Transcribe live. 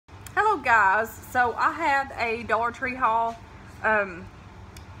Hello guys, so I had a Dollar Tree haul.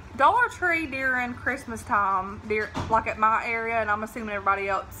 Dollar Tree during Christmas time, like at my area, and I'm assuming everybody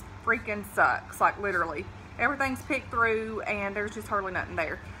else, freaking sucks, like literally. Everything's picked through and there's just hardly nothing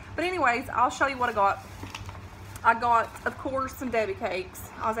there. But anyways, I'll show you what I got. I got, of course, some Debbie cakes.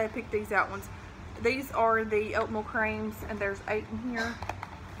 I was able to pick these out ones. These are the oatmeal creams, and there's 8 in here.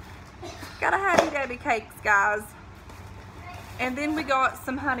 Gotta have the Debbie cakes, guys. And then we got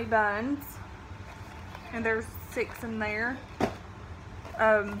some honey buns, and there's 6 in there.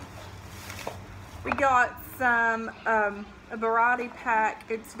 We got some a variety pack.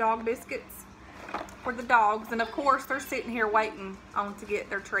 It's dog biscuits for the dogs, and of course they're sitting here waiting on to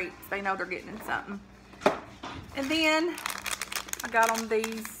get their treats. They know they're getting something. And then I got them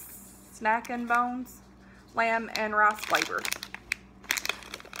these snacking bones, lamb and rice flavor.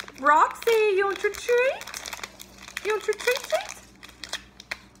 Roxy, you want your treat? You want your treat?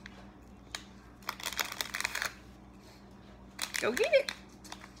 Go get it.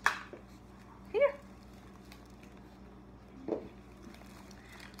 Here.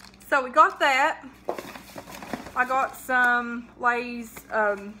 So we got that. I got some Lay's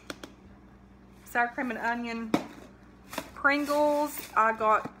sour cream and onion Pringles. I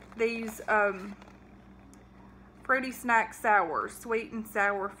got these fruity snack sours, sweet and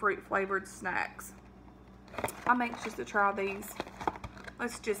sour fruit flavored snacks. I'm anxious to try these.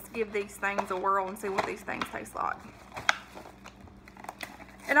 Let's just give these things a whirl and see what these things taste like.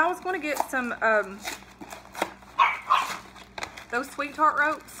 And I was going to get some those Sweet Tart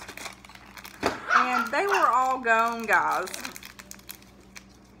ropes, and they were all gone, guys.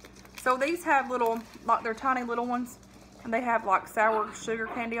 So these have little, like they're tiny little ones, and they have like sour sugar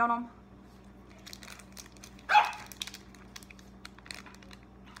candy on them.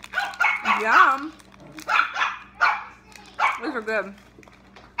 Yum. These are good.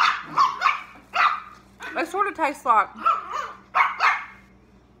 They sort of taste like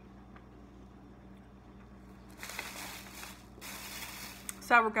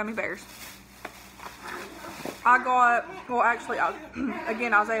sour gummy bears. I got, well actually,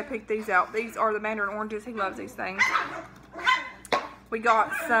 again, Isaiah picked these out. These are the mandarin oranges. He loves these things. We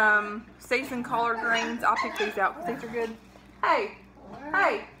got some seasoned collard greens. I'll pick these out because these are good. Hey,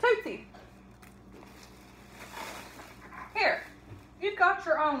 hey, Tootsie. Here, you've got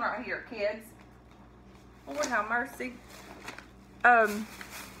your own right here, kids. Lord have mercy.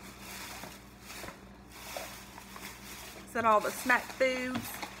 Set all the snack foods.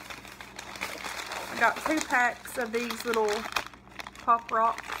 I got 2 packs of these little Pop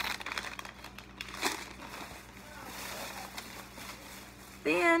Rocks.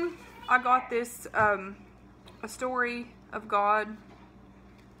 Then I got this A Story of God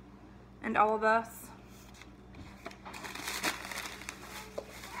and All of Us.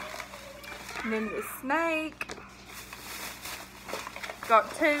 And then the snake.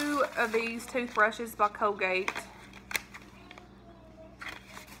 Got 2 of these toothbrushes by Colgate.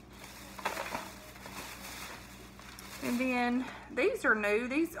 And then these are new.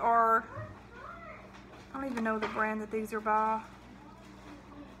 These are, I don't even know the brand that these are by.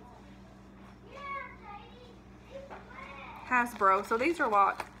 Hasbro. So these are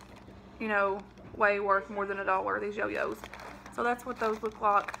like, you know, way worth more than $1, these yo-yos. So that's what those look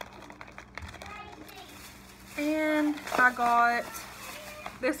like. And I got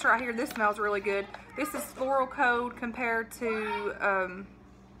this right here. This smells really good. This is Floral Code compared to, I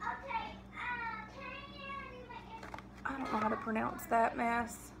don't know how to pronounce that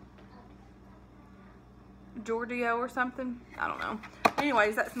mess. Giorgio or something. I don't know.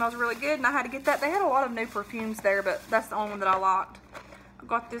 Anyways, that smells really good, and I had to get that. They had a lot of new perfumes there, but that's the only one that I liked. I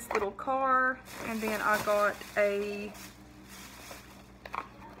got this little car, and then I got a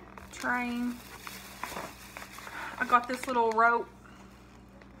train. I got this little rope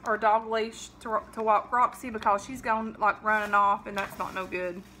or dog leash to walk Roxy because she's going like running off, and that's not no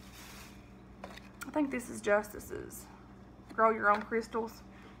good. I think this is Justice's. Grow Your Own Crystals.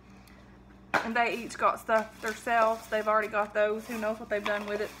 And they each got stuff themselves. They've already got those. Who knows what they've done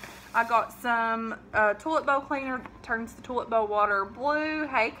with it. I got some toilet bowl cleaner. Turns the toilet bowl water blue.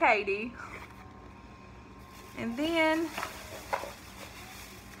 Hey, Katie. And then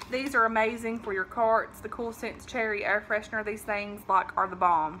these are amazing for your car. It's the Cool Scents Cherry Air Freshener. These things like are the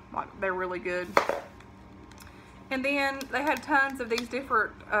bomb. Like they're really good. And then they had tons of these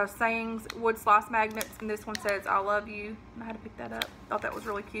different sayings, wood slice magnets, and this one says, I love you. I had to pick that up. Thought that was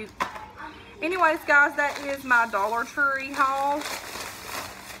really cute. Anyways, guys, that is my Dollar Tree haul.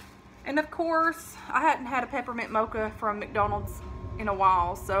 And of course, I hadn't had a peppermint mocha from McDonald's in a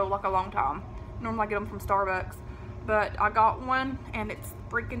while, so like a long time. Normally I get them from Starbucks. but I got one and it's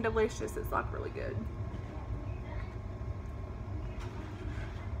freaking delicious. It's like really good.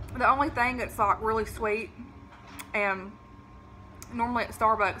 The only thing that's like really sweet, and normally at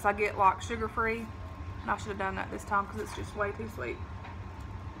Starbucks I get like sugar free, and I should have done that this time because it's just way too sweet.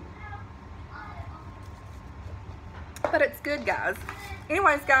 But it's good, guys.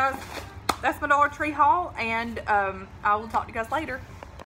 Anyways, guys, that's my Dollar Tree haul, and I will talk to you guys later.